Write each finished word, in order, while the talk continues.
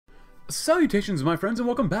Salutations, my friends, and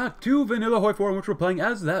welcome back to Vanilla Hoi4, in which we're playing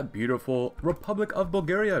as that beautiful Republic of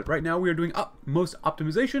Bulgaria. Right now, we are doing utmost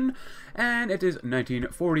optimization, and it is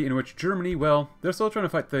 1940, in which Germany, well, they're still trying to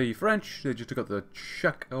fight the French. They just took out the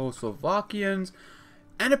Czechoslovakians,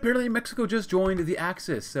 and apparently Mexico just joined the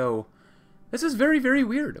Axis, so this is very, very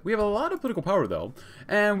weird. We have a lot of political power, though,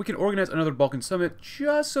 and we can organize another Balkan summit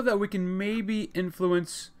just so that we can maybe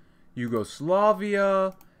influence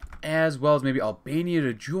Yugoslavia, as well as maybe Albania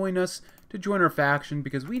to join us, to join our faction,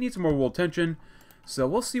 because we need some more world tension. So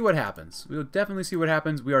we'll see what happens. We'll definitely see what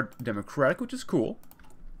happens. We are democratic, which is cool.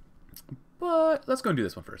 But let's go and do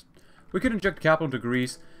this one first. We could inject capital into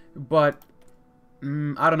Greece, but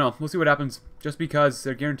I don't know. We'll see what happens, just because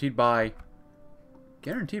they're guaranteed by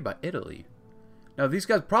Italy. Now these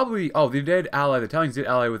guys probably, oh, they did ally, the Italians did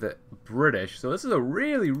ally with the British, so this is a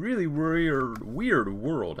really, really weird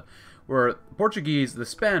world, where the Portuguese, the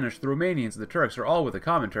Spanish, the Romanians, the Turks are all with a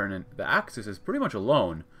common turn, and the Axis is pretty much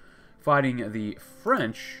alone, fighting the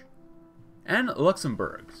French and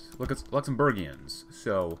Luxembourgians.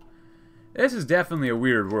 So this is definitely a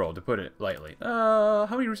weird world, to put it lightly. How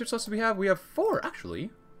many research slots do we have? We have 4, actually.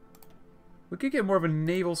 We could get more of a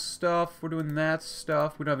naval stuff. We're doing that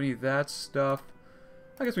stuff. We don't have any of that stuff.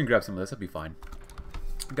 I guess we can grab some of this. That'd be fine.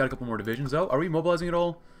 Got a couple more divisions, though. Are we mobilizing at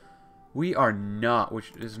all? We are not,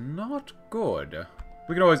 which is not good.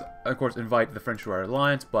 We can always, of course, invite the French to our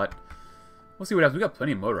alliance, but we'll see what happens. We got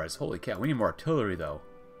plenty of motorized. Holy cow. We need more artillery, though.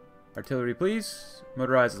 Artillery, please.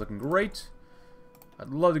 Motorized is looking great. I'd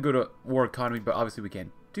love to go to war economy, but obviously we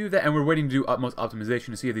can't do that. And we're waiting to do utmost optimization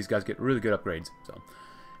to see if these guys get really good upgrades. So,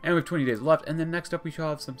 and we have 20 days left. And then next up, we shall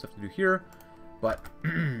have some stuff to do here. But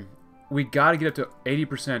we got to get up to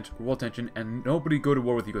 80% world tension, and nobody go to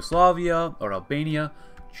war with Yugoslavia or Albania,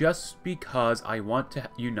 just because I want to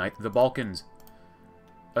unite the Balkans.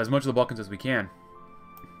 As much of the Balkans as we can.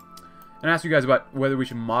 And ask you guys about whether we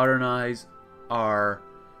should modernize our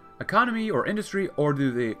economy or industry, or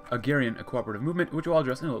do the Bulgarian cooperative movement, which I'll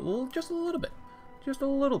address in just a little bit. Just a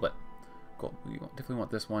little bit. Cool. We definitely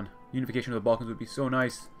want this one. Unification of the Balkans would be so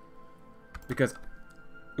nice. Because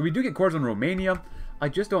if we do get cores on Romania, I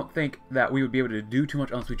just don't think that we would be able to do too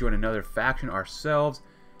much unless we join another faction ourselves.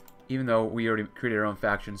 Even though we already created our own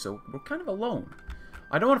faction, so we're kind of alone.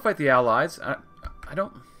 I don't want to fight the Allies. I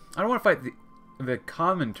don't want to fight the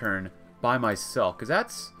Comintern by myself, because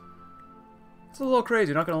it's a little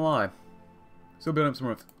crazy, not gonna lie. Still building up some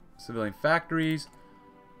more civilian factories.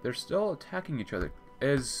 They're still attacking each other.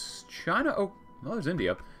 Is China? Oh, no, there's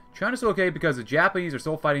India. China's still okay because the Japanese are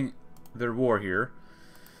still fighting their war here.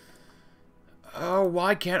 Oh,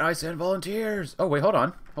 why can't I send volunteers? Oh wait, hold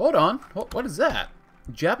on. What is that?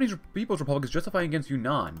 Japanese People's Republic is justifying against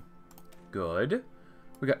Yunnan. Good.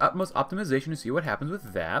 We got utmost optimization to see what happens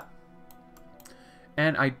with that.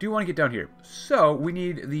 And I do want to get down here. So we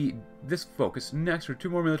need this focus next for 2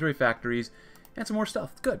 more military factories and some more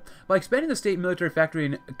stuff. Good. By expanding the state military factory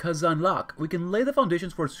in Kazanlak, we can lay the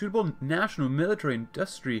foundations for a suitable national military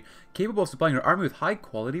industry capable of supplying our army with high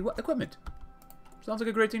quality equipment. Sounds like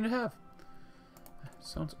a great thing to have.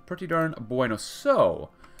 Sounds pretty darn bueno. So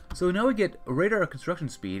now we get radar construction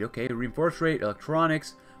speed, okay, reinforced rate,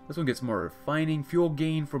 electronics. This one gets more refining, fuel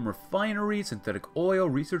gain from refineries, synthetic oil,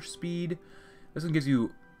 research speed. This one gives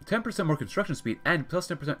you 10% more construction speed and plus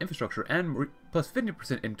 10% infrastructure and plus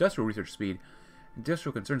 50% industrial research speed.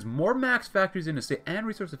 Industrial concerns, more max factories in the state and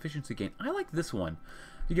resource efficiency gain. I like this one.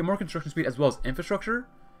 You get more construction speed as well as infrastructure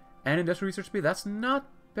and industrial research speed. That's not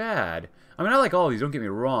bad. I mean, I like all of these, don't get me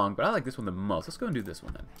wrong, but I like this one the most. Let's go and do this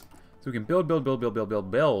one then. So we can build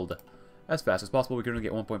as fast as possible. We can only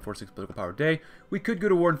get 1.46 political power a day. We could go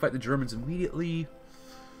to war and fight the Germans immediately,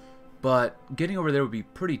 but getting over there would be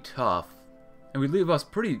pretty tough, and would leave us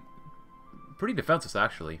pretty defenseless,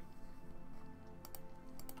 actually.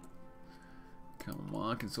 Come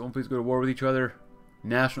on, can someone please go to war with each other?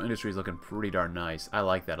 National industry is looking pretty darn nice. I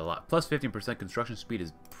like that a lot. Plus 15% construction speed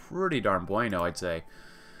is pretty darn bueno, I'd say.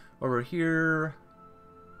 Over here,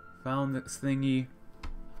 found this thingy.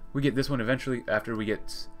 We get this one eventually after we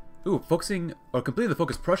get... Ooh, focusing... Or completing the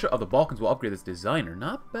focus Prussia of the Balkans will upgrade this designer.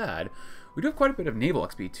 Not bad. We do have quite a bit of naval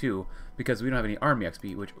XP too, because we don't have any army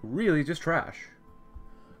XP, which really is just trash.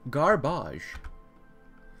 Garbage.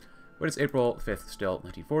 But it's April 5th still,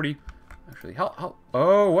 1940. Actually, how...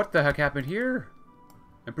 Oh, what the heck happened here?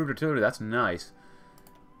 Improved artillery, that's nice.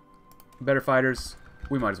 Better fighters.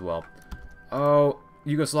 We might as well. Oh,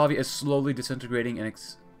 Yugoslavia is slowly disintegrating and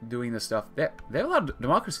doing this stuff. They have a lot of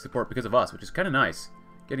democracy support because of us, which is kind of nice.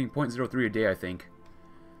 Getting 0.03 a day, I think.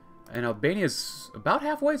 And Albania's about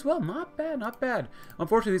halfway as well. Not bad, not bad.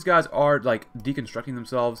 Unfortunately, these guys are, like, deconstructing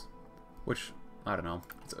themselves, which I don't know.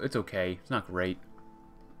 It's okay. It's not great.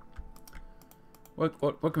 What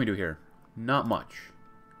can we do here? Not much.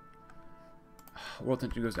 World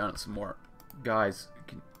tension goes down some more. Guys,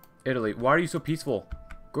 Italy, why are you so peaceful?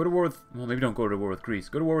 Go to war with... Well, maybe don't go to war with Greece.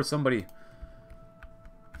 Go to war with somebody.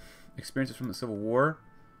 Experiences from the Civil War.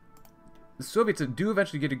 The Soviets do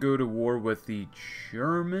eventually get to go to war with the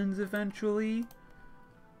Germans eventually.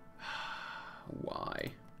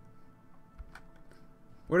 Why?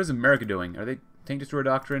 What is America doing? Are they tank destroyer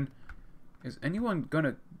doctrine? Is anyone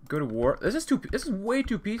gonna go to war? This is way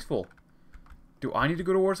too peaceful. Do I need to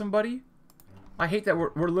go to war with somebody? I hate that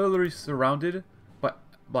we're literally surrounded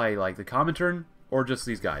by like the Comintern or just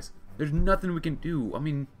these guys. There's nothing we can do. I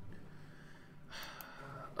mean,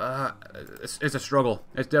 it's a struggle.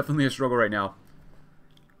 It's definitely a struggle right now.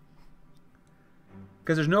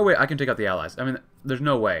 Because there's no way I can take out the Allies. I mean, there's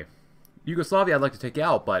no way. Yugoslavia I'd like to take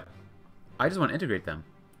out, but I just want to integrate them.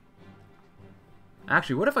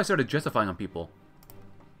 Actually, what if I started justifying on people?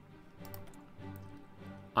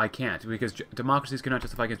 I can't, because democracies cannot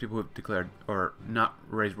justify against people who have declared or not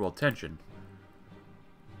raised world tension.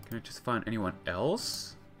 Can I justify on anyone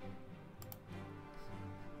else?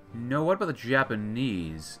 No, what about the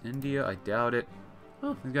Japanese? India, I doubt it.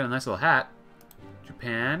 Oh, he's got a nice little hat.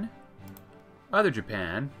 Japan. Other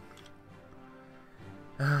Japan.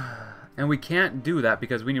 And we can't do that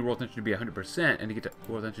because we need world tension to be 100%, and to get to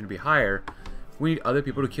world tension to be higher, we need other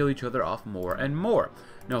people to kill each other off more and more.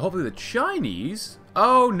 Now, hopefully the Chinese...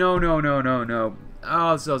 Oh, no.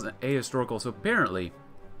 Oh, this is ahistorical. So apparently,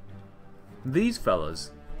 these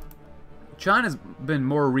fellas... China's been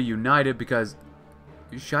more reunited because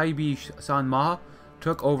Shaibi Sanma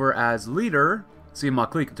took over as leader. Sima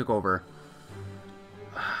Clique took over.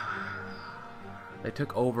 They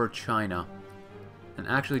took over China. And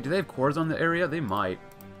actually, do they have cores on the area? They might.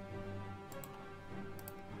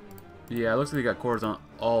 Yeah, it looks like they got cores on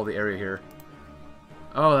all the area here.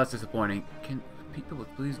 Oh, that's disappointing. Can people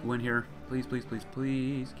please win here? Please, please, please,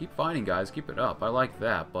 please. Keep fighting, guys. Keep it up. I like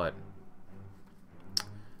that, but...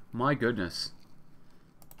 My goodness.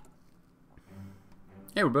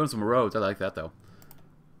 Hey, we're building some roads. I like that, though.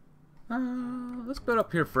 Let's build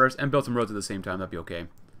up here first and build some roads at the same time. That'd be okay.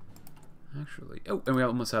 Actually... Oh, and we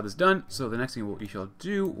almost have this done. So the next thing we shall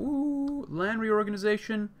do... Ooh, land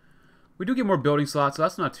reorganization. We do get more building slots, so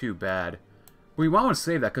that's not too bad. But we might want to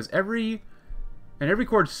save that, because in every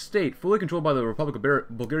core state fully controlled by the Republic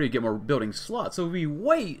of Bulgaria get more building slots. So if we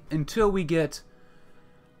wait until we get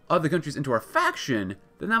other countries into our faction,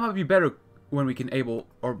 then that might be better when we can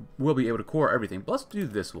will be able to core everything. But let's do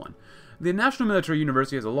this one. The National Military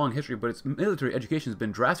University has a long history, but its military education has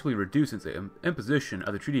been drastically reduced since the imposition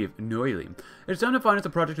of the Treaty of Neuilly. It is time to finance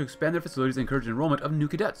a project to expand their facilities and encourage enrollment of new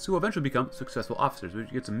cadets, who will eventually become successful officers,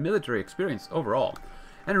 which gets some military experience overall.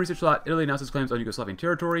 And a research slot, Italy announces claims on Yugoslavian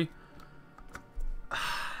territory.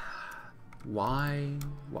 Why?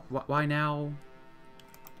 Why now?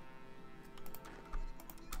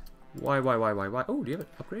 Why? Oh, do you have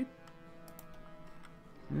an upgrade?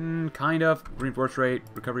 Kind of. Reinforce rate,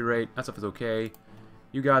 recovery rate, that stuff is okay.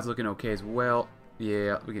 You guys looking okay as well.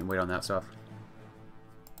 Yeah, we can wait on that stuff.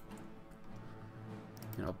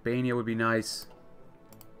 And Albania would be nice.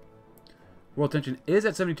 World tension is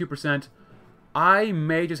at 72%. I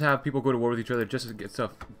may just have people go to war with each other just to get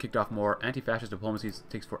stuff kicked off more. Anti-fascist diplomacy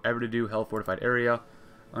takes forever to do. Hell fortified area.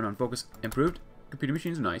 Unknown focus improved. Computer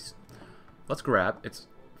machines nice. Let's grab. It's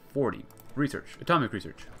 40. Research. Atomic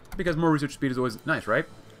research. Because more research speed is always nice, right?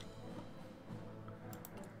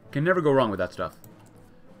 Can never go wrong with that stuff.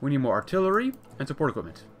 We need more artillery and support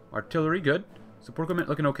equipment. Artillery, good. Support equipment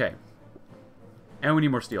looking okay. And we need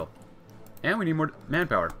more steel. And we need more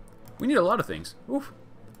manpower. We need a lot of things. Oof.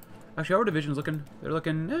 Actually, our division's looking... They're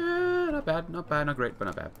looking... not bad. Not bad. Not great, but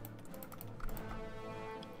not bad.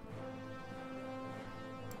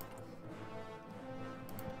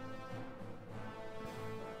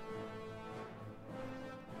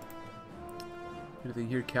 Anything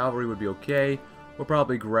here? Cavalry would be okay. We'll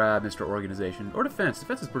probably grab Mr. Organization. Or defense.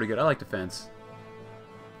 Defense is pretty good. I like defense.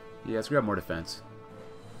 Yeah, let's grab more defense.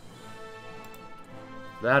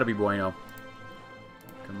 That'll be bueno.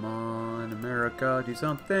 Come on, America, do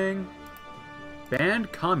something.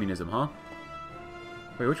 Banned communism, huh?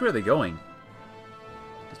 Wait, which way are they going?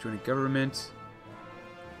 Destroying government.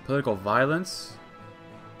 Political violence.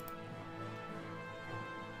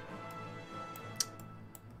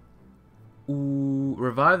 Ooh,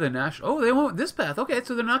 revive the national... Oh, they went this path. Okay,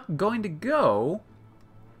 so they're not going to go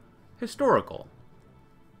historical.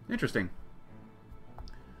 Interesting.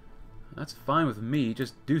 That's fine with me.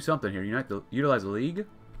 Just do something here. Utilize the league.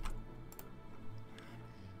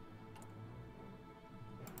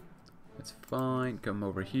 It's fine. Come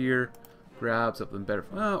over here. Grab something better.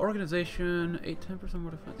 Organization. 10%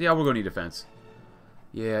 more defense. Yeah, we're going to need defense.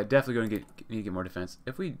 Yeah, definitely going to need to get more defense.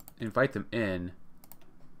 If we invite them in,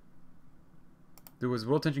 there was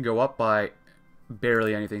world tension go up by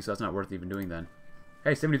barely anything, so that's not worth even doing then.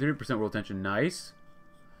 Hey, 73% world tension. Nice.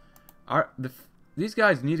 These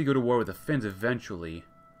guys need to go to war with the Finns eventually.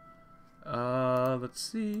 Let's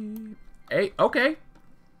see. Hey, okay.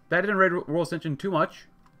 That didn't raid world tension too much.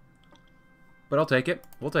 But I'll take it.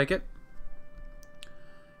 We'll take it.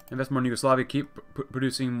 Invest more in Yugoslavia. Keep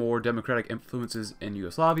producing more democratic influences in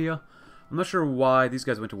Yugoslavia. I'm not sure why these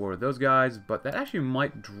guys went to war with those guys, but that actually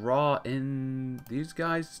might draw in these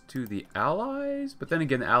guys to the Allies. But then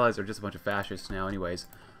again, the Allies are just a bunch of fascists now anyways.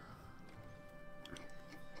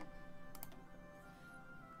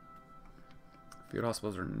 Field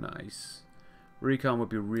hospitals are nice. Recon would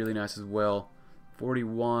be really nice as well.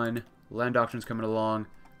 41. Land doctrine's coming along.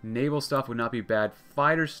 Naval stuff would not be bad.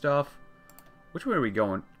 Fighter stuff. Which way are we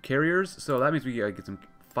going? Carriers? So that means we gotta get some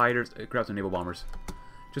fighters, grab some naval bombers.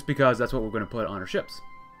 Just because that's what we're going to put on our ships.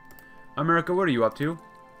 America, what are you up to?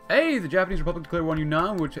 Hey, the Japanese Republic declared war on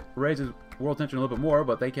Yunnan, which raises world tension a little bit more,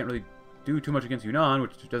 but they can't really do too much against Yunnan,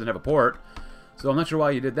 which doesn't have a port. So I'm not sure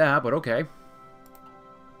why you did that, but okay.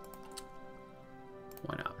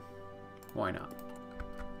 Why not? Why not?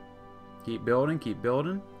 Keep building, keep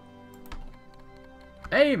building.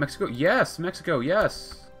 Hey, Mexico. Yes, Mexico,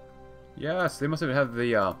 yes. Yes, they must have had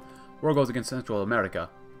the war goals against Central America.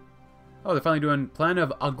 Oh, they're finally doing Plan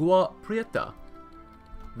of Agua Prieta.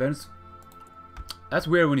 That's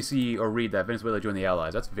weird when you see or read that Venezuela joined the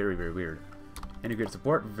Allies. That's very, very weird. Integrated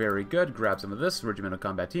support, very good. Grab some of this. Regimental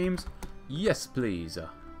combat teams. Yes, please.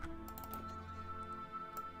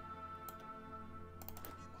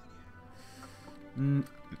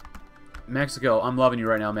 Mexico, I'm loving you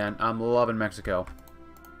right now, man. I'm loving Mexico.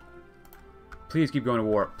 Please keep going to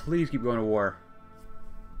war. Please keep going to war.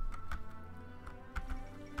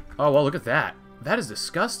 Oh, well, look at that. That is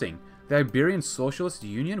disgusting. The Iberian Socialist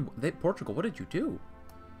Union? Portugal, what did you do?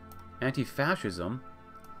 Anti-fascism.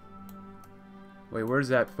 Wait, where's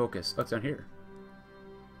that focus? Oh, it's down here.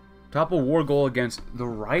 Topple war goal against the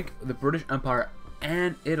Reich, the British Empire,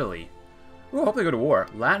 and Italy. Ooh, I hope they go to war.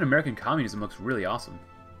 Latin American communism looks really awesome.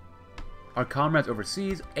 Our comrades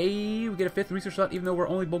overseas. Hey, we get a 5th research slot even though we're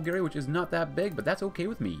only Bulgaria, which is not that big, but that's okay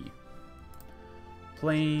with me.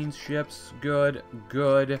 Planes, ships, good,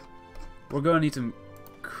 good. We're going to need some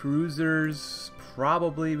cruisers,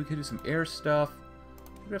 probably. We could do some air stuff.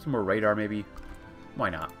 We have some more radar, maybe. Why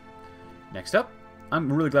not? Next up,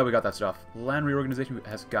 I'm really glad we got that stuff. Land reorganization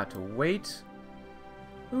has got to wait.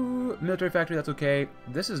 Ooh, military factory, that's okay.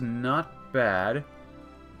 This is not bad.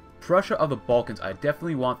 Prussia of the Balkans, I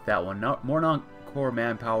definitely want that one. More non-core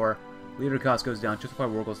manpower. Leader cost goes down. Justify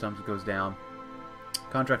war goals times goes down.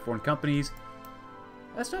 Contract foreign companies.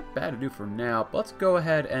 That's not bad to do for now. But let's go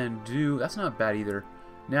ahead and do... That's not bad either.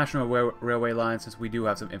 National railway lines, since we do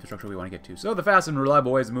have some infrastructure we want to get to. So the fast and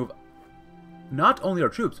reliable ways to move not only our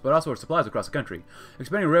troops, but also our supplies across the country.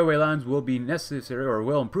 Expanding railway lines will be necessary or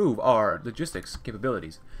will improve our logistics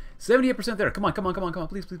capabilities. 78% there. Come on, come on, come on, come on.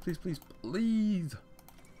 Please, please, please, please, please.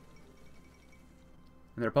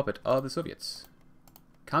 And they're a puppet of the Soviets.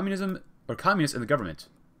 Communism, or communists in the government.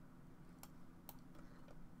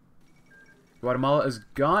 Guatemala is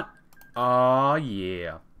gone. Ah,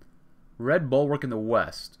 yeah. Red Bulwark in the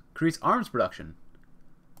west. Increase arms production.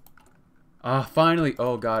 Ah, finally.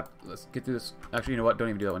 Oh, God. Let's get through this. Actually, you know what? Don't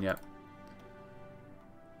even do that one yet.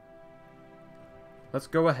 Let's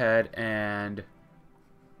go ahead and...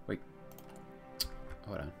 Wait.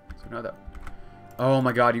 Hold on. So now that... Oh,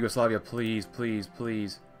 my God. Yugoslavia, please, please,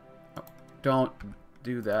 please. Oh, don't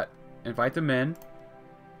do that. Invite them in.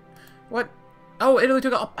 What? Oh, Italy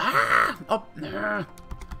took up. Ah! Oh.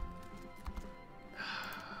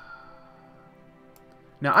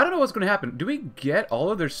 Now, I don't know what's going to happen. Do we get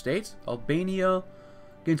all of their states? Albania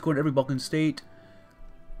gains core in every Balkan state.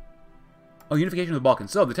 Oh, unification of the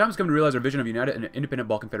Balkans. So, the time has come to realize our vision of united and independent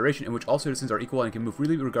Balkan Federation in which all citizens are equal and can move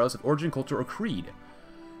freely regardless of origin, culture, or creed.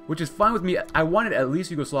 Which is fine with me. I wanted at least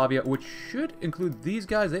Yugoslavia, which should include these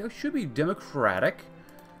guys. They should be democratic.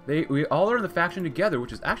 We all are in the faction together,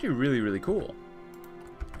 which is actually really, really cool.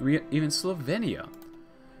 Even Slovenia.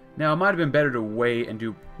 Now, it might have been better to wait and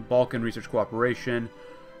do Balkan research cooperation,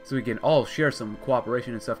 so we can all share some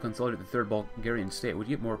cooperation and stuff, consolidate the third Bulgarian state. We'd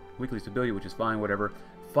get more weekly stability, which is fine, whatever.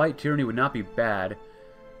 Fight tyranny would not be bad.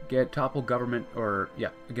 Get topple government, or, yeah,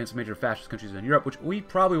 against major fascist countries in Europe, which we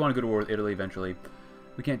probably want to go to war with Italy eventually.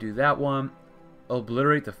 We can't do that one.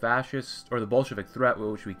 Obliterate the fascist, or the Bolshevik threat,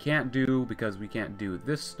 which we can't do, because we can't do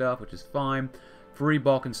this stuff, which is fine. Free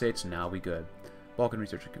Balkan states, now we good. Balkan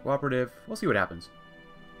Research Cooperative, we'll see what happens.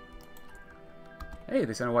 Hey,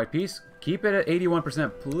 they sent a white peace. Keep it at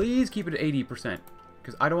 81%. Please keep it at 80%.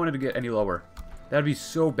 Because I don't want it to get any lower. That would be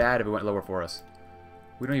so bad if it went lower for us.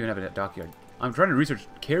 We don't even have a dockyard. I'm trying to research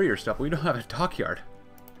carrier stuff, but we don't have a dockyard.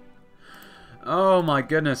 Oh my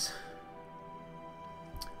goodness.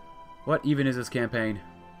 What even is this campaign?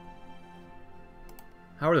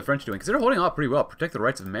 How are the French doing? Because they're holding out pretty well. Protect the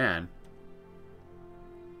rights of man.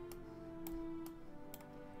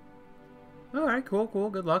 Alright, cool, cool.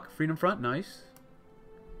 Good luck. Freedom Front, nice.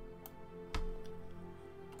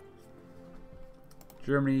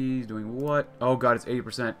 Germany's doing what? Oh god, it's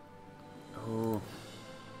 80%. Oh.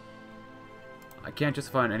 I can't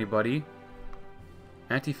justify on anybody.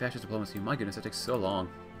 Anti-fascist diplomacy. My goodness, that takes so long.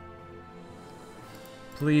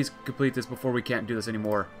 Please complete this before we can't do this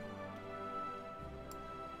anymore.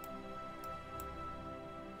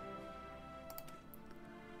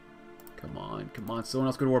 Come on, come on. Someone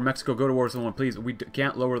else go to war. Mexico, go to war with someone, please. We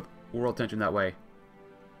can't lower world tension that way.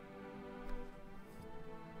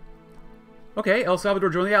 Okay, El Salvador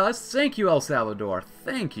joined the Allies. Thank you, El Salvador.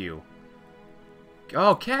 Thank you.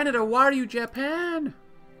 Oh, Canada, why are you Japan?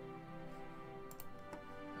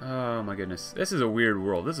 Oh, my goodness. This is a weird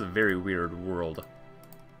world. This is a very weird world.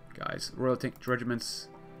 Guys, Royal Tank Regiments.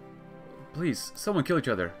 Please, someone kill each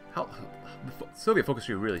other. How the Soviet focus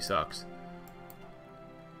tree really sucks.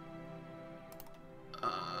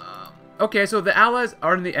 Okay, so the Allies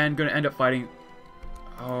are in the end going to end up fighting.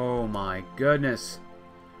 Oh, my goodness.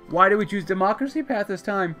 Why did we choose democracy path this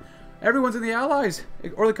time? Everyone's in the Allies.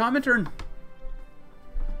 Or the Comintern.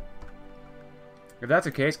 If that's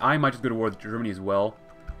the case, I might just go to war with Germany as well.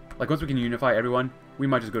 Like, once we can unify everyone, we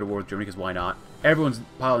might just go to war with Germany, because why not? Everyone's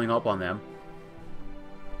piling up on them.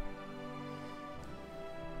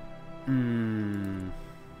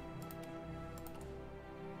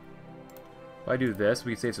 If I do this,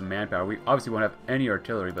 we can save some manpower. We obviously won't have any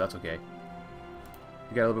artillery, but that's okay.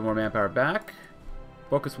 We got a little bit more manpower back.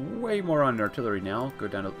 Focus way more on artillery now. Go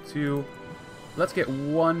down to 2. Let's get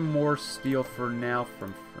one more steel for now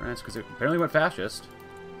from France, because it apparently went fascist.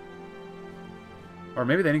 Or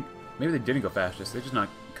maybe they didn't go fascist. They're just not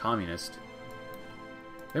communist.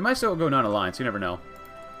 They might still go non-aligned, so you never know.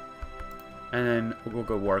 And then we'll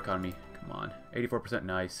go war economy. Come on. 84%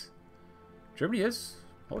 nice. Germany is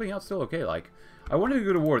holding out still okay, like. I wanted to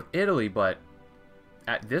go to war with Italy, but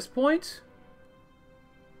at this point,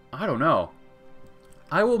 I don't know.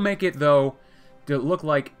 I will make it, though, to look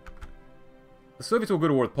like the Soviets will go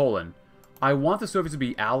to war with Poland. I want the Soviets to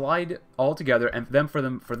be allied all together, and for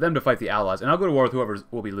them to fight the Allies. And I'll go to war with whoever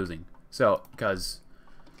will be losing. So, because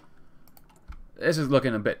this is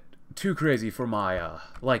looking a bit too crazy for my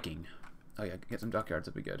liking. Oh yeah, get some dockyards,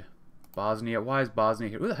 that'd be good. Bosnia, why is Bosnia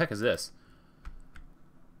here? Who the heck is this?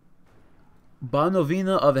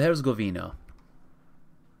 Banovina of Herzegovina.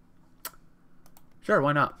 Sure,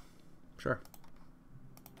 why not? Sure.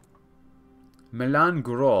 Milan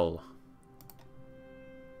Grol.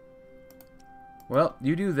 Well,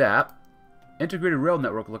 you do that. Integrated rail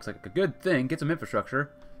network looks like a good thing. Get some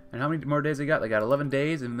infrastructure. And how many more days they got? They got 11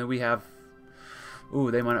 days, and then we have...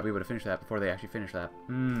 Ooh, they might not be able to finish that before they actually finish that.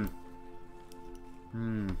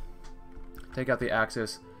 Take out the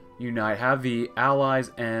Axis. Unite. Have the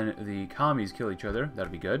Allies and the Commies kill each other.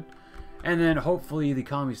 That'd be good. And then hopefully the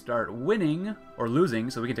Commies start winning, or losing,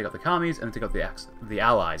 so we can take out the Commies and take out the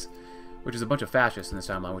Allies. Which is a bunch of fascists in this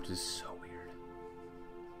timeline, which is so weird.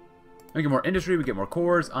 We get more industry, we get more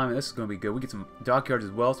cores. I mean, this is going to be good. We get some dockyards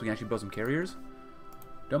as well, so we can actually build some carriers.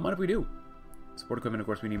 Don't mind if we do. Support equipment, of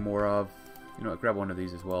course, we need more of. You know what, grab one of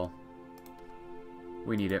these as well.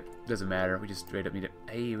 We need it. Doesn't matter. We just straight up need it.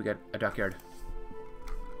 Hey, we got a dockyard.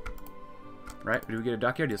 Right? Did we get a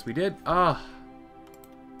dockyard? Yes, we did. Ah.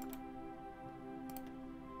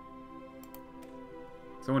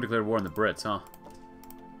 Someone declared war on the Brits, huh?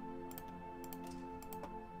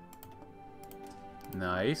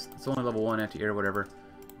 Nice. It's only level 1 anti-air, whatever.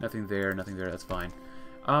 Nothing there, that's fine.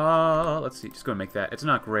 Let's see. Just gonna make that. It's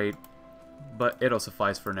not great, but it'll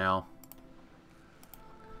suffice for now.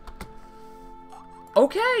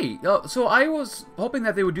 Okay! So I was hoping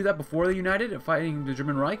that they would do that before they united and fighting the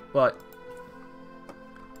German Reich, but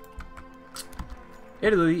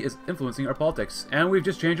Italy is influencing our politics, and we've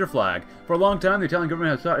just changed our flag. For a long time, the Italian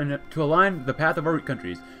government has sought to align the path of our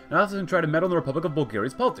countries, and often try to meddle in the Republic of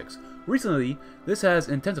Bulgaria's politics. Recently, this has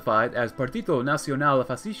intensified as Partito Nazionale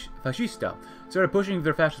Fascista started pushing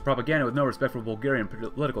their fascist propaganda with no respect for Bulgarian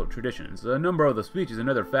political traditions. A number of the speeches and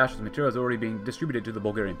other fascist materials are already being distributed to the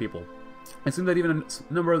Bulgarian people. It seems that even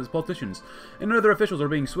a number of the politicians and other officials are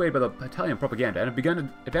being swayed by the Italian propaganda and have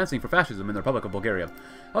begun advancing for fascism in the Republic of Bulgaria.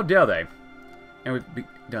 How dare they? And we've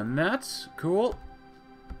done that. Cool.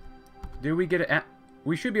 Do we get it?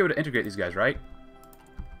 We should be able to integrate these guys, right?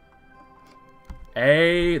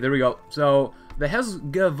 Hey, there we go. So, the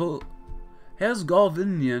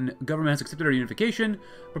Herzegovinian government has accepted our unification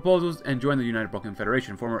proposals and joined the United Balkan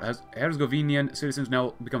Federation. Former Herzegovinian citizens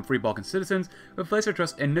now become free Balkan citizens. We place our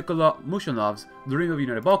trust in Nikola Mushanov's dream of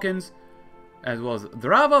United Balkans, as well as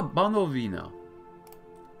Drava Banovina,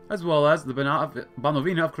 as well as the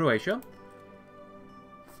Banovina of Croatia.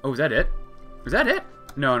 Oh, is that it? Is that it?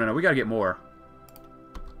 No, no, no. We gotta get more.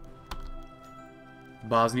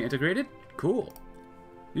 Bosnia integrated? Cool.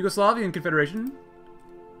 Yugoslavian Confederation.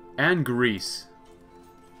 And Greece.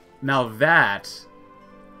 Now that...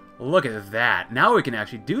 Look at that. Now we can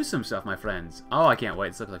actually do some stuff, my friends. Oh, I can't wait.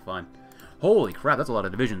 This looks like fun. Holy crap, that's a lot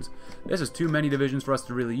of divisions. This is too many divisions for us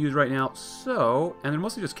to really use right now. So, and they're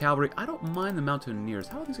mostly just cavalry. I don't mind the mountaineers.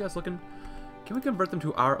 How are these guys looking? Can we convert them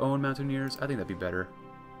to our own mountaineers? I think that'd be better.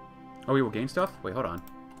 Oh, we will gain stuff? Wait, hold on.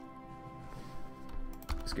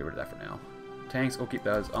 Let's get rid of that for now. Tanks, we'll keep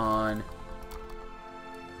those on.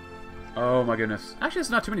 Oh my goodness. Actually, it's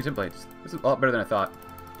not too many templates. This is a lot better than I thought.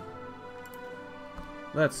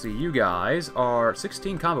 Let's see. You guys are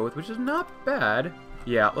 16 combo with, which is not bad.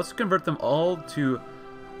 Yeah, let's convert them all to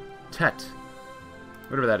Tet.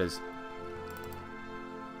 Whatever that is.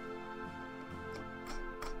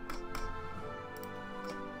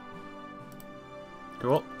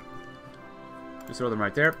 Cool. Just throw them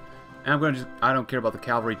right there. And I'm going to just... I don't care about the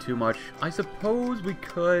cavalry too much. I suppose we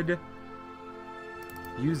could...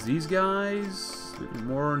 use these guys.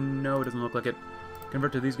 More? No, it doesn't look like it.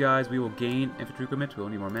 Convert to these guys. We will gain infantry equipment. We'll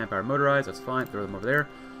need more manpower motorized. That's fine. Throw them over there.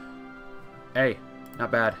 Hey,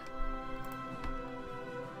 not bad.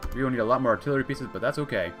 We will need a lot more artillery pieces, but that's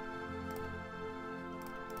okay.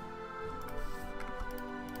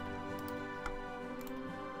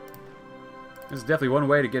 This is definitely one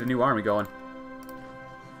way to get a new army going.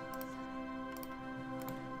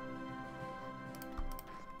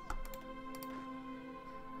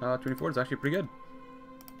 Uh, 24 is actually pretty good.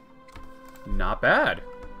 Not bad.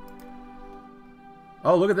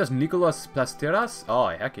 Oh, look at this. Nicolas Plasteras. Oh,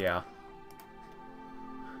 heck yeah.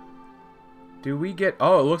 Do we get...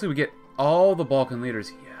 Oh, it looks like we get all the Balkan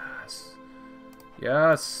leaders. Yes.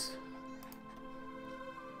 Yes.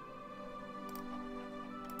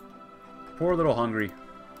 Poor little Hungary.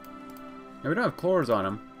 Now, we don't have chlors on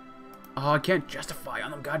them. Oh, I can't justify on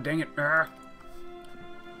them. God dang it. Urgh.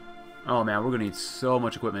 Oh man, we're gonna need so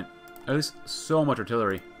much equipment. At least so much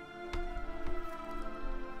artillery.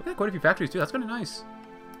 We got quite a few factories too. That's kind of nice.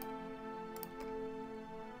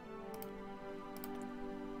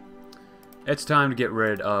 It's time to get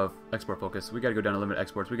rid of export focus. We gotta go down to limit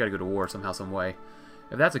exports. We gotta go to war somehow, some way.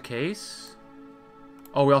 If that's the case...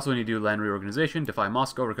 Oh, we also need to do land reorganization, defy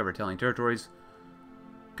Moscow, recover Italian territories.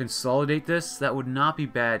 Consolidate this? That would not be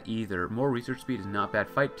bad either. More research speed is not bad.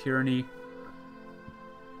 Fight tyranny...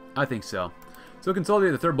 I think so. So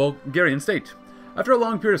consolidate the third Bulgarian state. After a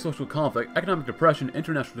long period of social conflict, economic depression, and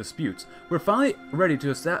international disputes, we're finally ready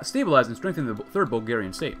to stabilize and strengthen the third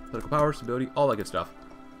Bulgarian state. Political power, stability, all that good stuff.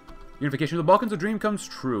 Unification of the Balkans, a dream comes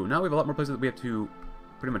true. Now we have a lot more places that we have to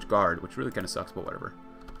pretty much guard, which really kind of sucks, but whatever.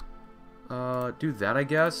 Do that, I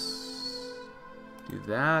guess. Do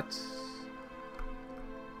that.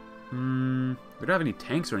 We don't have any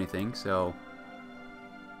tanks or anything, so...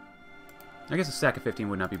 I guess a stack of 15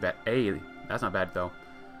 would not be bad. Hey, that's not bad, though.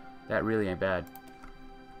 That really ain't bad.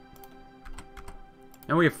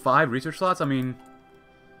 And we have 5 research slots? I mean...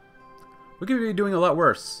 we could be doing a lot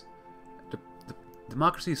worse.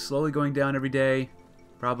 Democracy is slowly going down every day.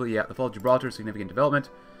 Probably, yeah, the fall of Gibraltar, significant development.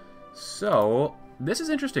 So, this is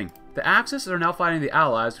interesting. The Axis are now fighting the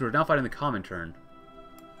Allies, who are now fighting the Comintern.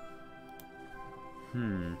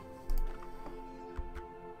 I'm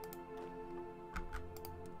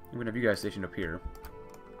going to have you guys stationed up here.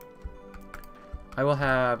 I will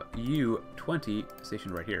have you 20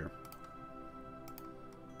 stationed right here.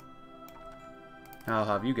 I'll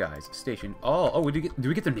have you guys stationed. Oh, do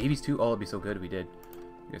we get their navies too? Oh, it'd be so good if we did.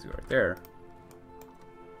 You guys go right there.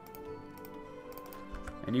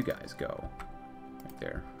 And you guys go right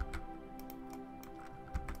there.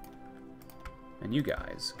 And you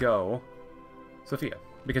guys go Sofia,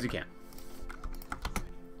 because you can.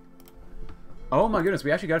 Oh my goodness,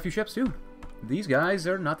 we actually got a few ships too. These guys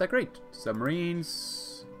are not that great.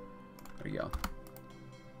 Submarines. There you go.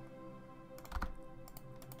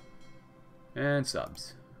 And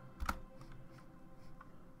subs.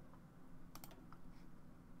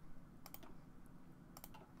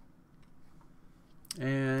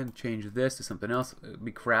 change this to something else. It'd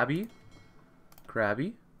be crabby.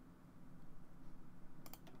 Crabby.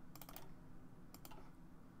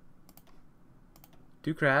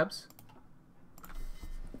 Two crabs.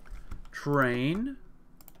 Train.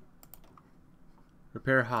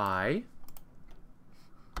 Repair high.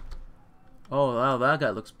 Oh, wow, that guy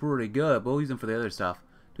looks pretty good. We'll use him for the other stuff.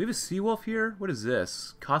 Do we have a seawolf here? What is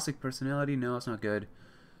this? Caustic personality? No, it's not good.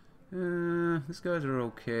 These guys are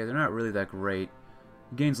okay. They're not really that great.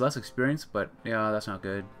 Gains less experience, but yeah, that's not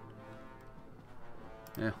good.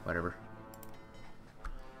 Whatever.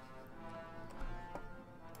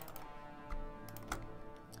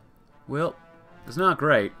 Well, it's not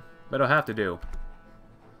great, but it'll have to do.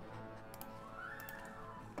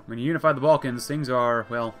 When you unify the Balkans, things are,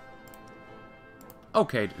 well,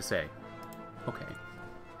 okay to say. Okay.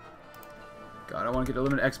 God, I want to get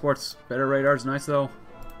limited exports. Better radar's nice, though.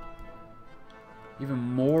 Even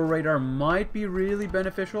more radar might be really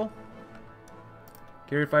beneficial.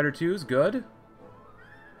 Carrier Fighter 2's good.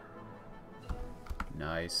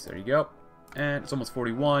 Nice. There you go. And it's almost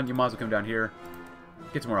 41. You might as well come down here.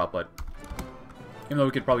 Get some more output. Even though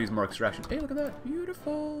we could probably use more extraction. Hey, look at that.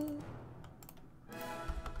 Beautiful.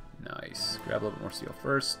 Nice. Grab a little bit more steel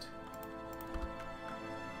first.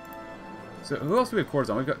 So, who else do we have cords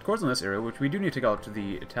on? We've got cords on this area, which we do need to take out to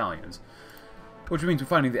the Italians. Which means we're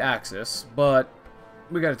finding the Axis, but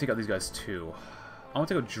we gotta take out these guys too. I want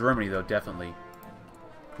to take out Germany, though, definitely.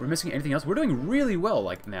 We're missing anything else? We're doing really well,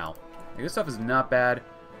 like, now. Like, this stuff is not bad.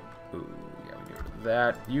 Ooh, yeah, we get rid of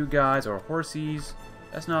that. You guys are horsies.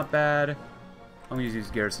 That's not bad. I'm gonna use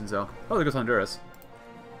these garrisons, though. Oh, there goes Honduras.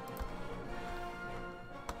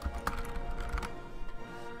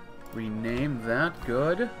 Rename that.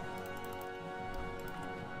 Good.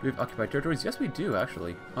 We have occupied territories? Yes, we do,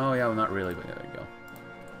 actually. Oh, yeah, well, not really, but yeah, there you go.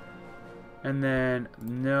 And then,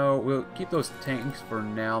 no, we'll keep those tanks for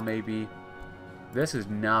now, maybe. This is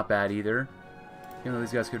not bad either. Even though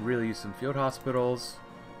these guys could really use some field hospitals.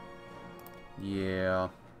 Yeah.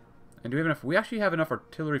 And do we have enough? We actually have enough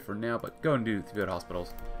artillery for now, but go and do field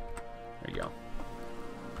hospitals. There you go.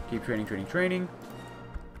 Keep training, training, training.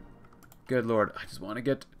 Good lord, I just want to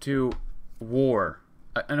get to war.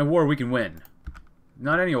 And a war we can win.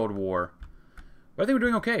 Not any old war. But I think we're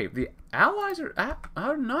doing okay. The Allies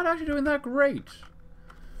are not actually doing that great.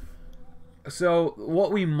 So,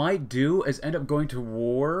 what we might do is end up going to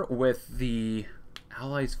war with the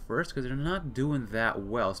Allies first, because they're not doing that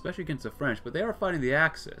well, especially against the French, but they are fighting the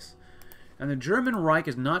Axis. And the German Reich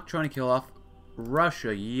is not trying to kill off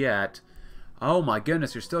Russia yet. Oh my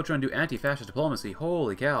goodness, you're still trying to do anti-fascist diplomacy.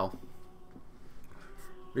 Holy cow.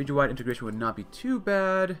 Region-wide integration would not be too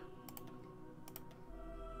bad.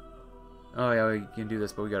 Oh yeah, we can do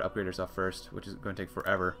this, but we gotta upgrade our stuff first, which is going to take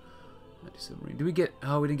forever. Did we get...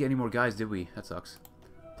 Oh, we didn't get any more guys, did we? That sucks.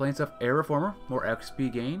 Plain stuff, air reformer, more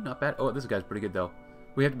XP gain, not bad. Oh, this guy's pretty good though.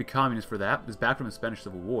 We have to be communist for that. It's back from the Spanish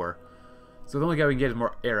Civil War. So the only guy we can get is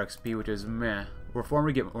more air XP, which is meh. Reformer,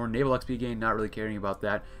 we get more naval XP gain, not really caring about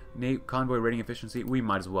that. Convoy rating efficiency, we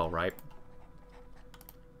might as well, right?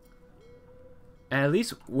 And at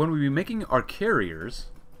least when we be making our carriers,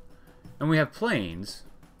 and we have planes,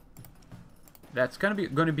 that's going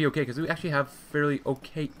to be okay, because we actually have fairly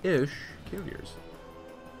okay-ish carriers.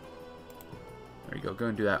 There you go. Go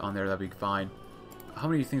and do that on there. That'd be fine. How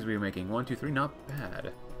many things are we making? 1, 2, 3. Not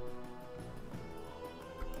bad.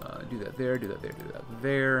 Do that there. Do that there. Do that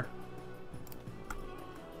there.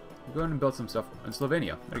 Go ahead and build some stuff in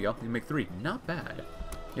Slovenia. There you go. You can make 3. Not bad.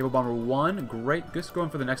 Naval Bomber 1. Great. Just going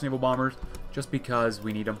for the next naval bombers, just because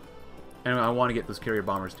we need them. And I want to get those carrier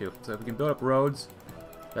bombers too. So if we can build up roads,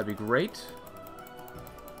 that'd be great.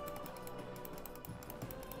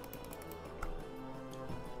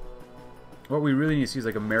 What we really need to see is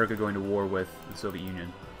like America going to war with the Soviet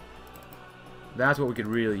Union. That's what we could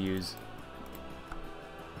really use.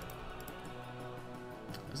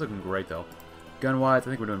 It's looking great though. Gun-wise, I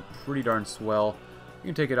think we're doing pretty darn swell. You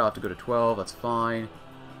can take it off to go to 12, that's fine.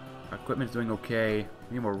 Our equipment's doing okay.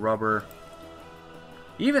 We need more rubber.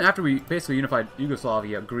 Even after we basically unified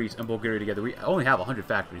Yugoslavia, Greece, and Bulgaria together, we only have 100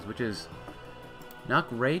 factories, which is not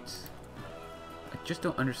great. I just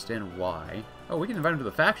don't understand why. Oh, we can invite them to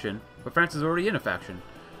the faction, but France is already in a faction.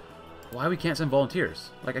 Why we can't send volunteers?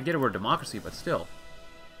 Like, I get it, we're a democracy, but still.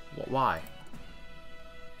 Why?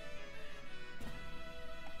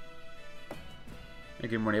 I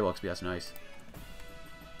give them more naval XP, that's nice.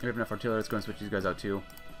 We have enough artillery, let's go and switch these guys out too.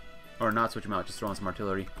 Or not switch them out, just throw on some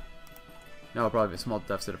artillery. Now we'll probably have a small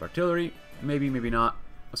deficit of artillery. Maybe, maybe not.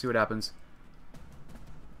 We'll see what happens.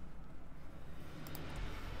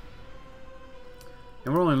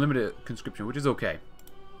 And we're only limited conscription, which is okay.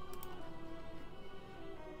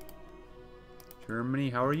 Germany,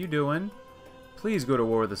 how are you doing? Please go to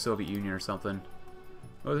war with the Soviet Union or something.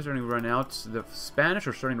 Oh, they're starting to run out. The Spanish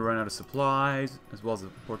are starting to run out of supplies, as well as the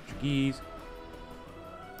Portuguese.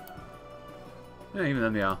 Yeah, even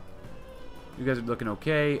them, yeah. You guys are looking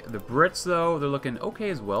okay. The Brits, though, they're looking okay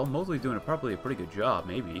as well. Mosley's doing probably a pretty good job,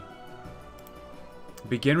 maybe.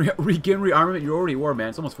 Begin rearmament. You're already at war, man.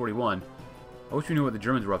 It's almost 41. I wish we knew what the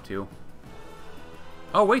Germans were up to.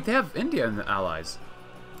 Oh, wait, they have India in the Allies.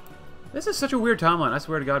 This is such a weird timeline, I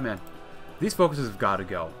swear to God, man. These focuses have got to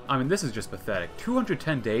go. I mean, this is just pathetic.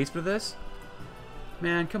 210 days for this?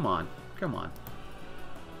 Man, come on. Come on.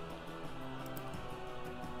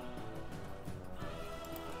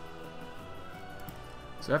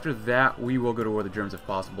 So after that, we will go to war with the Germans if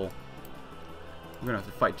possible. We're going to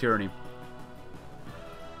have to fight tyranny.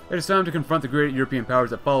 It is time to confront the great European powers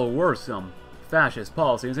that follow worrisome fascist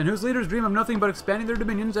policies and whose leaders dream of nothing but expanding their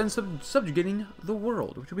dominions and subjugating the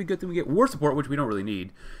world, which would be a good thing. We get war support, which we don't really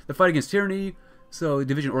need. The fight against tyranny, so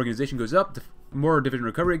division organization goes up, the more division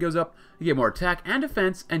recovery goes up, you get more attack and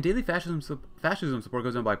defense, and daily fascism support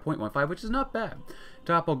goes down by 0.15, which is not bad.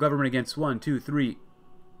 Topple government against 1, 2, 3,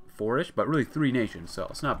 4-ish, but really 3 nations, so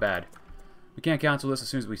it's not bad. We can't cancel this as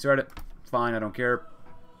soon as we start it. Fine, I don't care.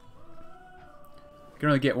 Can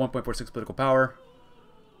only get 1.46 political power.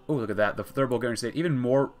 Oh, look at that. The third Bulgarian state. Even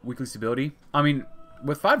more weekly stability. I mean,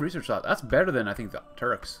 with 5 research slots, that's better than, I think, the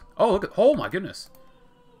Turks. Oh, look at... Oh, my goodness.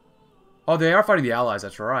 Oh, they are fighting the Allies.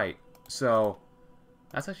 That's right. So,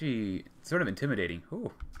 that's actually sort of intimidating.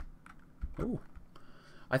 Ooh. Ooh.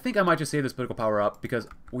 I think I might just save this political power up because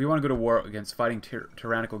we want to go to war against fighting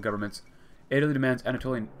tyrannical governments. Italy demands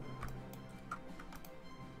Anatolian...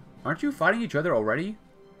 Aren't you fighting each other already?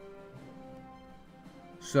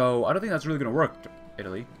 So, I don't think that's really going to work,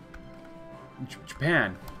 Italy.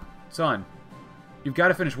 Japan. Son. You've got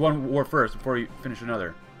to finish one war first before you finish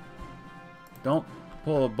another. Don't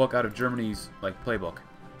pull a book out of Germany's, like, playbook.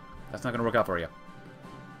 That's not going to work out for you.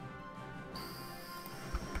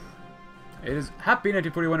 It is happy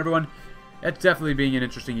 1941, everyone. It's definitely being an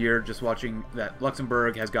interesting year, just watching that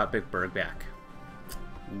Luxembourg has got Bitburg back.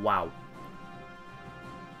 Wow.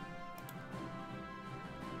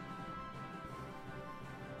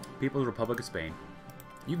 People's Republic of Spain.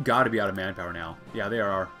 You've got to be out of manpower now. Yeah, they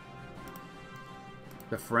are.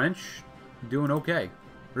 The French, doing okay.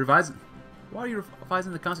 Revising. Why are you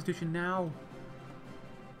revising the Constitution now?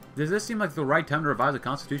 Does this seem like the right time to revise the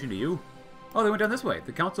Constitution to you? Oh, they went down this way.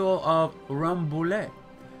 The Council of Rambouillet.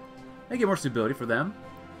 They get more stability for them.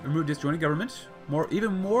 Remove disjointed government.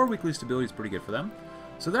 Even more weekly stability is pretty good for them.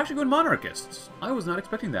 So they're actually going monarchists. I was not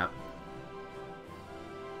expecting that.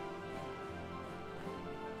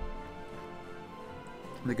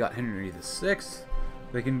 They got Henry VI.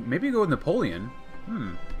 They can maybe go with Napoleon.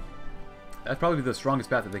 That'd probably be the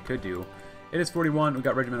strongest path that they could do. It is 41. We've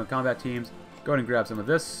got regimental combat teams. Go ahead and grab some of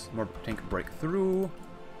this. More tank breakthrough.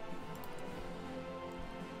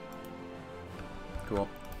 Cool.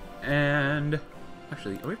 And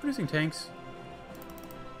actually, are we producing tanks?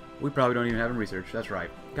 We probably don't even have in research. That's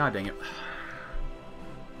right. God dang it.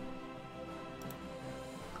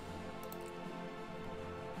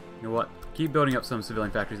 You know what? Keep building up some civilian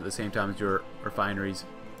factories at the same time as your refineries.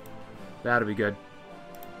 That'll be good.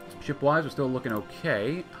 Ship-wise, we're still looking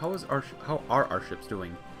okay. How are our ships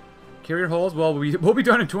doing? Carrier hulls? Well, we'll be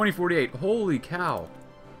done in 2048. Holy cow.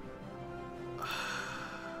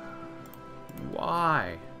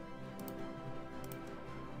 Why?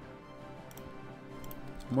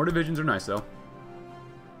 More divisions are nice, though.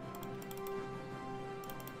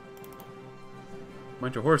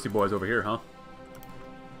 Bunch of horsey boys over here, huh?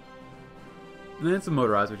 And then some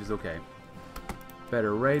motorized, which is okay.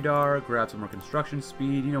 Better radar, grab some more construction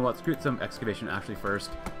speed. You know what, screw some excavation actually first.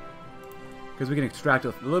 Because we can extract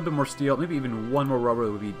a little bit more steel, maybe even one more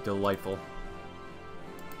rubber would be delightful.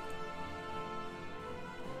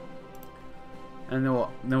 And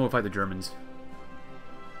then we'll fight the Germans.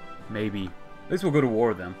 Maybe. At least we'll go to war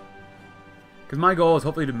with them. Because my goal is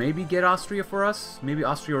hopefully to maybe get Austria for us. Maybe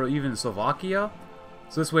Austria or even Slovakia.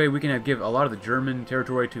 So this way we can give a lot of the German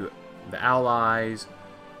territory to the Allies.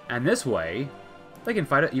 And this way, they can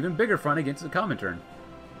fight an even bigger front against the Comintern.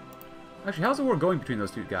 Actually, how's the war going between those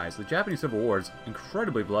two guys? The Japanese Civil War is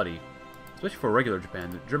incredibly bloody. Especially for regular Japan.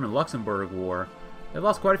 The German-Luxembourg War, they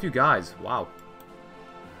lost quite a few guys. Wow.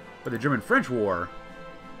 But the German-French War,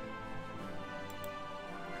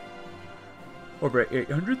 over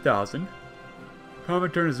 800,000.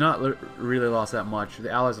 Comintern has not really lost that much. The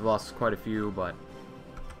Allies have lost quite a few, but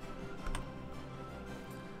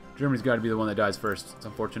Germany's got to be the one that dies first. It's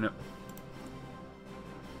unfortunate.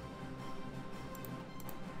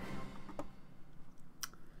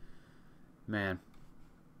 Man.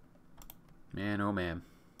 Man, oh man.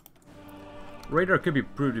 Radar could be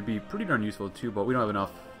proved to be pretty darn useful too, but we don't have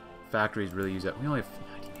enough factories to really use it. We only have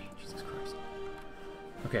 98. Jesus Christ.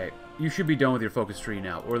 Okay, you should be done with your focus tree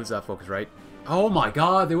now. Or is that focus, right? Oh my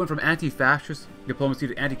god, they went from anti-fascist diplomacy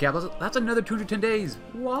to anti-capitalist. That's another 210 days.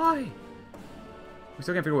 Why? We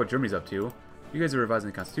still can't figure out what Germany's up to. You guys are revising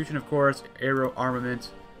the Constitution, of course. Aero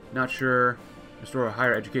armament. Not sure. Restore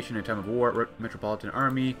higher education in a time of war. Metropolitan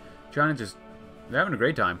army. China just... they're having a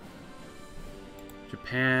great time.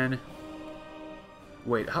 Japan.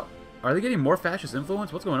 Wait, how... are they getting more fascist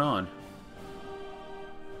influence? What's going on?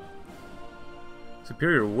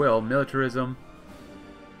 Superior will. Militarism.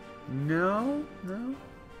 No. No.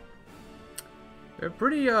 They're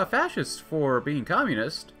pretty fascist for being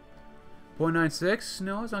communist. 0.96?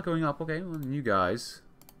 No, it's not going up. Okay, well, you guys.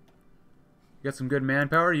 You got some good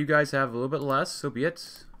manpower. You guys have a little bit less, so be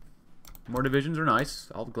it. More divisions are nice.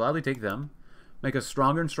 I'll gladly take them. Make us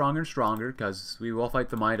stronger and stronger and stronger, because we will fight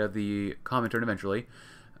the might of the Comintern eventually.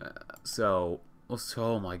 Oh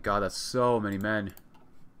my god, that's so many men.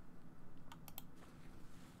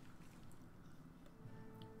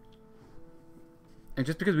 And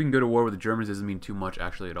just because we can go to war with the Germans doesn't mean too much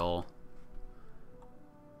actually at all.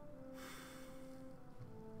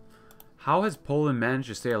 How has Poland managed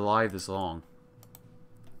to stay alive this long?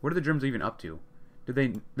 What are the Germans even up to? Did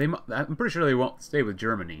they I'm pretty sure they won't stay with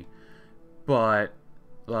Germany. But,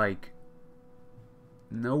 like,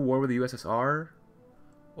 no war with the USSR?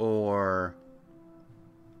 Or...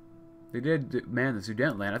 they did man the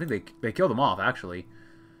Sudetenland. I think they killed them off, actually.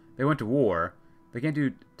 They went to war. They can't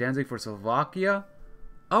do Danzig for Slovakia?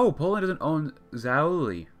 Oh, Poland doesn't own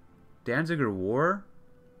Zauli. Danziger War?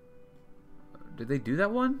 Did they do that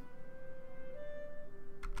one?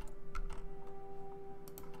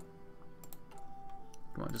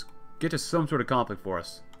 Come on, just get to some sort of conflict for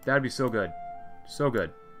us. That'd be so good. So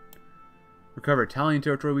good. Recover Italian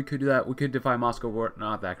territory. We could do that. We could defy Moscow war.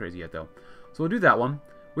 Not that crazy yet, though. So we'll do that one.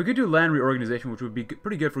 We could do land reorganization, which would be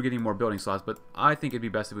pretty good for getting more building slots, but I think it'd be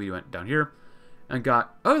best if we went down here and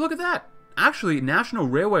got... oh, look at that! Actually, National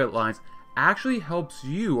Railway Alliance actually helps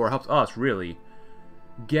you, or helps us, really,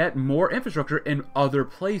 get more infrastructure in other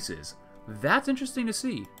places. That's interesting to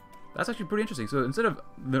see. That's actually pretty interesting. So instead of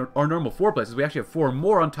our normal 4 places, we actually have 4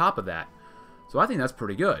 more on top of that. So I think that's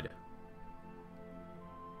pretty good.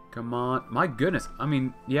 Come on. My goodness. I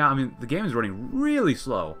mean, yeah, the game is running really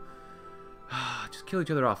slow. Just kill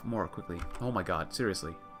each other off more quickly. Oh my god,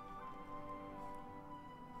 seriously.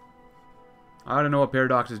 I don't know what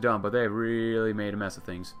Paradox has done, but they've really made a mess of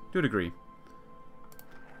things. To a degree.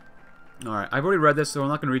 Alright, I've already read this, so I'm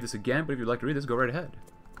not going to read this again, but if you'd like to read this, go right ahead.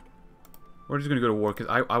 We're just going to go to war, because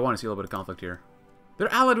I want to see a little bit of conflict here.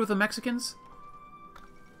 They're allied with the Mexicans?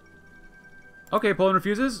 Okay, Poland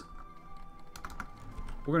refuses.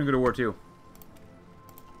 We're going to go to war, too.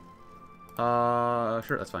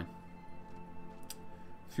 Sure, that's fine.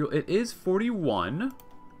 Fuel, it is 41.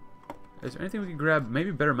 Is there anything we can grab?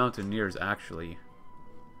 Maybe better mountaineers, actually.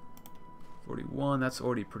 41, that's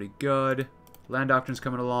already pretty good. Land doctrine's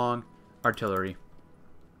coming along. Artillery.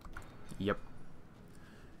 Yep.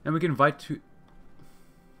 And we can invite to...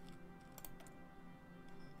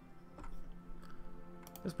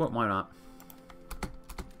 at this point, why not?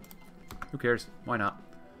 Who cares? Why not?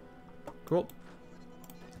 Cool.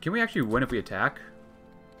 Can we actually win if we attack?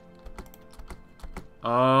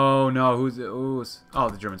 Oh, no. Who's... oh,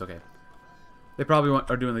 the Germans. Okay. They probably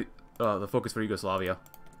are doing the focus for Yugoslavia.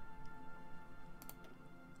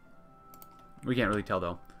 We can't really tell,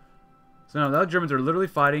 though. So now the Germans are literally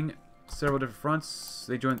fighting several different fronts.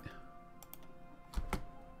 They joined...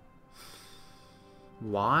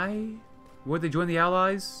 why would they join the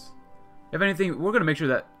Allies? If anything, we're going to make sure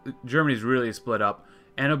that Germany's really split up.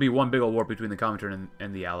 And it'll be one big old war between the Comintern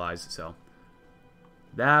and the Allies. So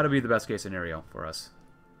that'll be the best case scenario for us.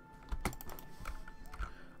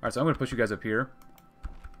 Alright, so I'm going to push you guys up here.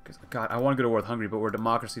 Because, God, I want to go to war with Hungary, but we're a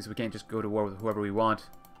democracy, so we can't just go to war with whoever we want.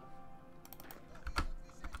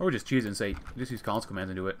 Or we just choose and say, just use console commands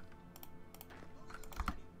and do it.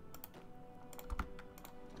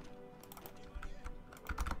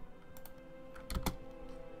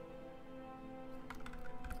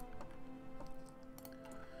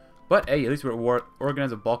 But, hey, at least we're at war.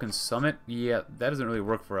 Organize a Balkan summit. Yeah, that doesn't really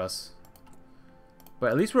work for us.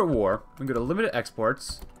 But at least we're at war. We can go to limited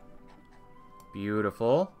exports.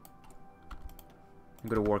 Beautiful. And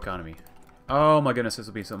go to war economy. Oh my goodness, this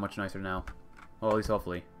will be so much nicer now. Well, at least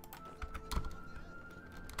hopefully.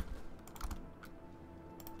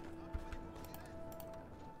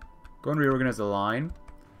 Go and reorganize the line.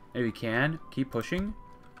 Maybe we can. Keep pushing.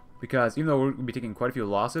 Because even though we're going to be taking quite a few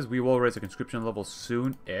losses, we will raise the conscription level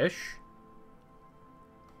soon-ish.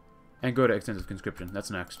 And go to extensive conscription. That's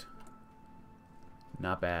next.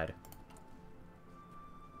 Not bad.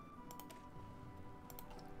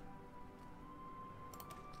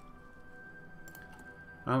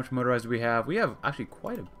 How much motorized do we have? We have actually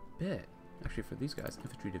quite a bit. Actually, for these guys.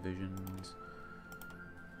 Infantry divisions.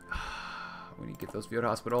 We need to get those field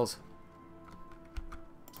hospitals.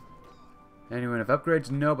 Anyone have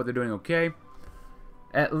upgrades? No, but they're doing okay.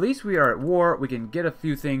 At least we are at war. We can get a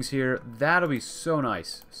few things here. That'll be so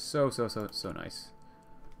nice. So nice.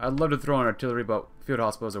 I'd love to throw in artillery, but field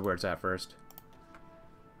hospitals are where it's at first.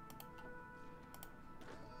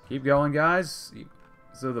 Keep going, guys.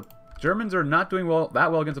 So the Germans are not doing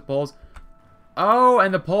that well against the Poles. Oh,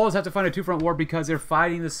 and the Poles have to fight a two-front war because they're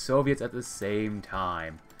fighting the Soviets at the same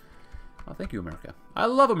time. Oh, thank you, America. I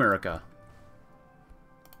love America.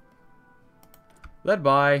 Led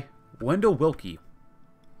by Wendell Willkie.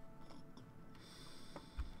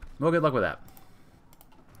 Well, good luck with that.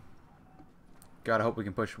 God, I hope we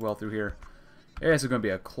can push well through here. This is going to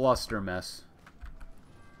be a cluster mess.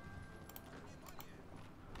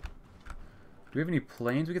 Do we have any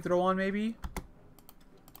planes we could throw on, maybe?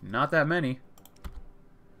 Not that many.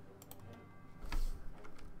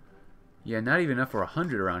 Yeah, not even enough for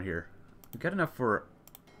 100 around here. We got enough for...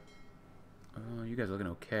 Oh, you guys are looking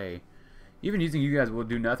okay. Even using you guys will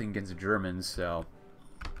do nothing against the Germans, so...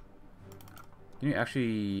 Can you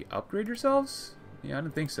actually upgrade yourselves? Yeah, I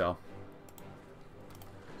didn't think so.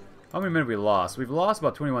 How many men have we lost? We've lost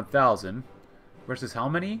about 21,000. Versus how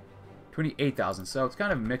many? 28,000. So it's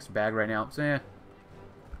kind of a mixed bag right now. So,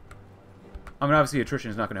 I mean, obviously attrition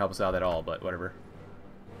is not going to help us out at all, but whatever.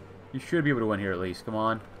 You should be able to win here at least. Come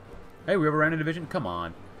on. Hey, we overran a division? Come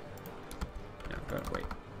on. No, go ahead, wait.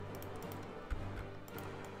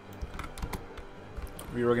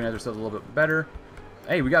 Reorganize ourselves a little bit better.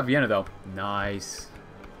 Hey, we got Vienna, though. Nice.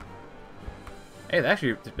 Hey,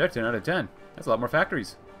 actually, that's 10 out of 10. That's a lot more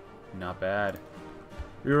factories. Not bad.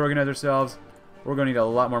 Reorganize ourselves. We're going to need a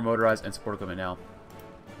lot more motorized and support equipment now.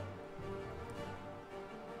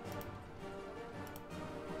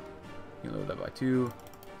 You lower that by 2.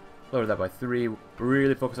 Lower that by 3.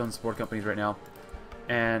 Really focus on support companies right now.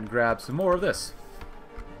 And grab some more of this.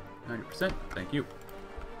 100%. Thank you.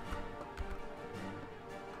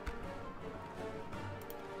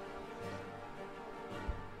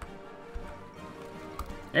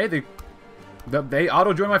 Hey, they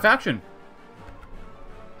auto-join my faction.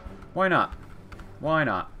 Why not? Why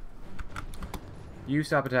not? You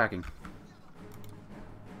stop attacking.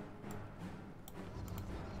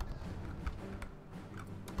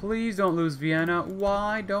 Please don't lose Vienna.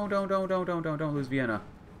 Why? Don't lose Vienna.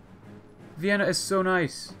 Vienna is so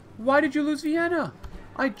nice. Why did you lose Vienna?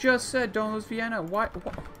 I just said don't lose Vienna. Why? Oh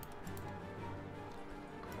my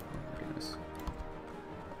goodness.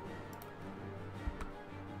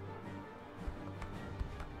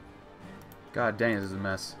 God dang, this is a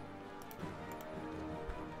mess.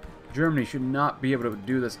 Germany should not be able to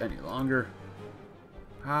do this any longer.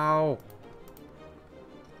 How?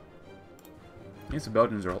 These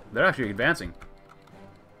Belgians are... They're actually advancing.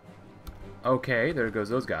 Okay, there goes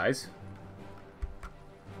those guys.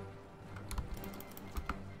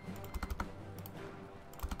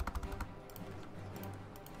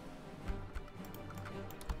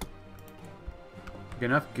 Get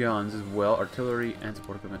enough guns as well, artillery and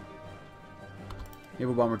support equipment.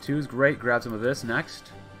 Naval Bomber 2 is great. Grab some of this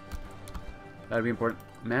next. That'd be important.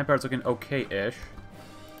 Manpower's looking okay-ish.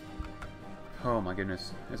 Oh my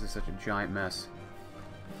goodness. This is such a giant mess.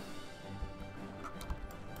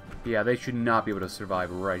 Yeah, they should not be able to survive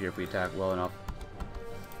right here if we attack well enough.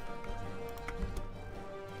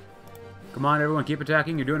 Come on, everyone. Keep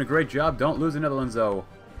attacking. You're doing a great job. Don't lose the Netherlands, though.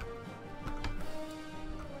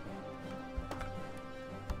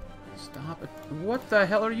 Stop it. What the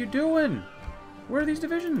hell are you doing? Where are these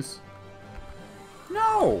divisions?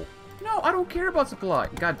 No! No, I don't care about supply.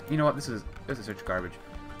 God, you know what? This is such garbage.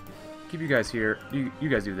 Keep you guys here. You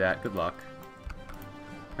guys do that. Good luck.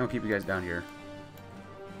 I'll keep you guys down here.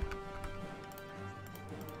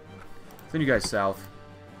 Send you guys south.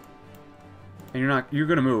 And you're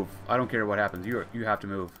gonna move. I don't care what happens. You have to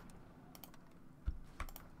move.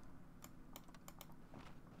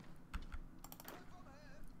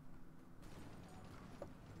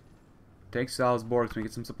 Take Salzburg so we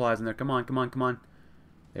get some supplies in there. Come on, come on, come on.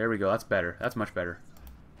 There we go. That's better. That's much better.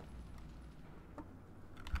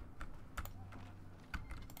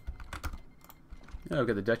 Oh, we've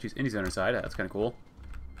got the Dutch East Indies on our side. That's kind of cool.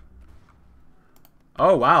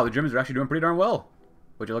 Oh, wow. The Germans are actually doing pretty darn well.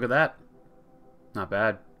 Would you look at that? Not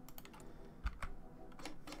bad.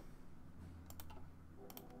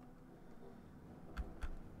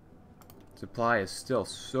 Supply is still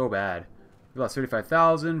so bad. We lost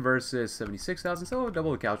 35,000 versus 76,000, so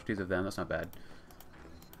double the casualties of them. That's not bad.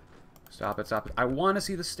 Stop it, stop it. I want to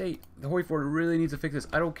see the state. The Hoi4 really needs to fix this.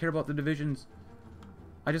 I don't care about the divisions.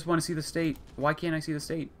 I just want to see the state. Why can't I see the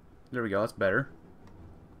state? There we go, that's better.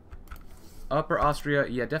 Upper Austria,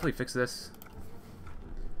 yeah, definitely fix this.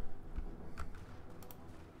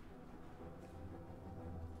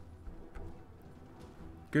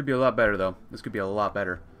 Could be a lot better, though. This could be a lot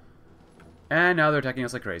better. And now they're attacking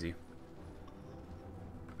us like crazy.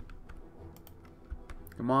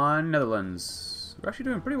 Come on, Netherlands. We're actually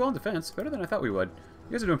doing pretty well in defense. Better than I thought we would.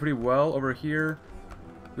 You guys are doing pretty well over here.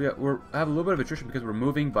 We have a little bit of attrition because we're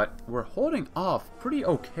moving, but we're holding off pretty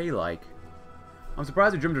okay-like. I'm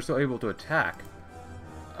surprised the Germans are still able to attack.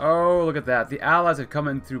 Oh, look at that. The Allies have come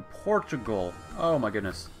in through Portugal. Oh, my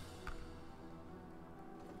goodness.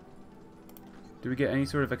 Do we get any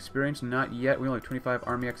sort of experience? Not yet. We only have 25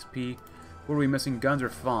 Army XP. What are we missing? Guns are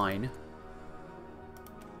fine.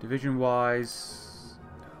 Division-wise...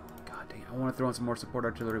 God dang it. I want to throw in some more support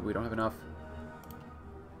artillery, but we don't have enough.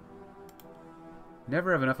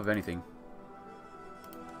 Never have enough of anything.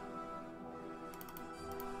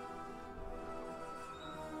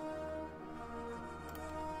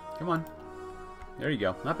 Come on. There you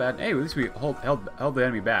go. Not bad. Hey, at least we held the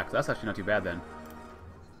enemy back. That's actually not too bad then.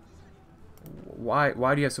 Why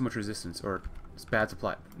do you have so much resistance? Or it's bad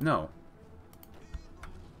supply? No.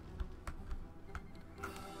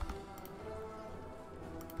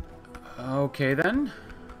 Okay then.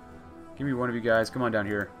 Give me one of you guys. Come on down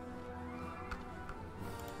here.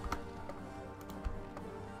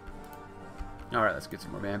 Alright, let's get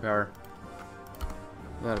some more manpower.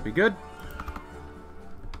 That'll be good.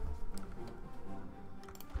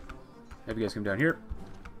 Have you guys come down here.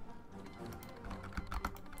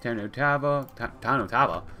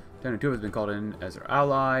 Tanotava has been called in as our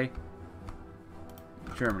ally.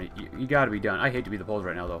 Germany, you gotta be done. I hate to be the Poles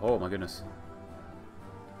right now, though. Oh my goodness.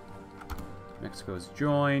 Mexico's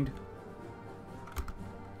joined.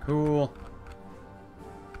 Cool.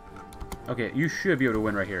 Okay, you should be able to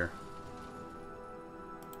win right here.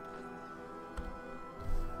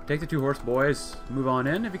 Take the 2-horse, boys. Move on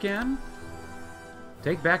in if you can.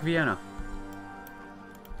 Take back Vienna.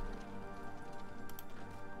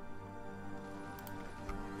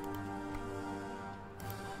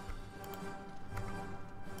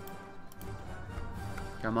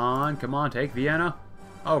 Come on, take Vienna.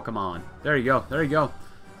 Oh, come on. There you go, there you go.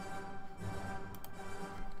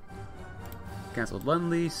 Cancelled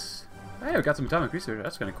Lend-Lease. Hey, we got some atomic research.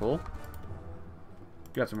 That's kind of cool.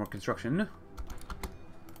 Got some more construction.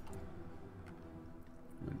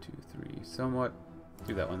 1, 2, 3. Somewhat.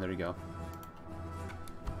 Do that one. There you go.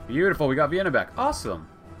 Beautiful. We got Vienna back. Awesome.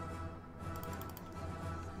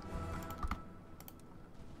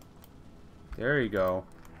 There you go.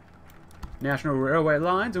 National railway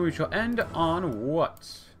lines, and we shall end on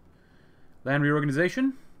what? Land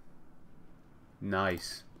reorganization?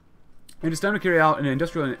 Nice. It is time to carry out an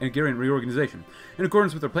industrial and agrarian reorganization in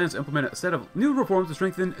accordance with our plans to implement a set of new reforms to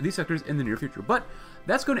strengthen these sectors in the near future. But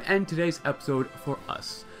that's going to end today's episode for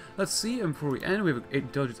us. Let's see, and before we end, we have an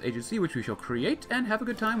intelligence agency which we shall create and have a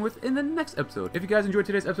good time with in the next episode. If you guys enjoyed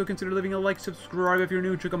today's episode, consider leaving a like, subscribe if you're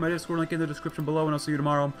new, check out my Discord link in the description below, and I'll see you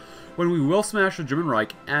tomorrow when we will smash the German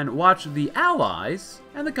Reich and watch the Allies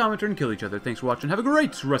and the Comintern kill each other. Thanks for watching. Have a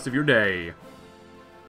great rest of your day.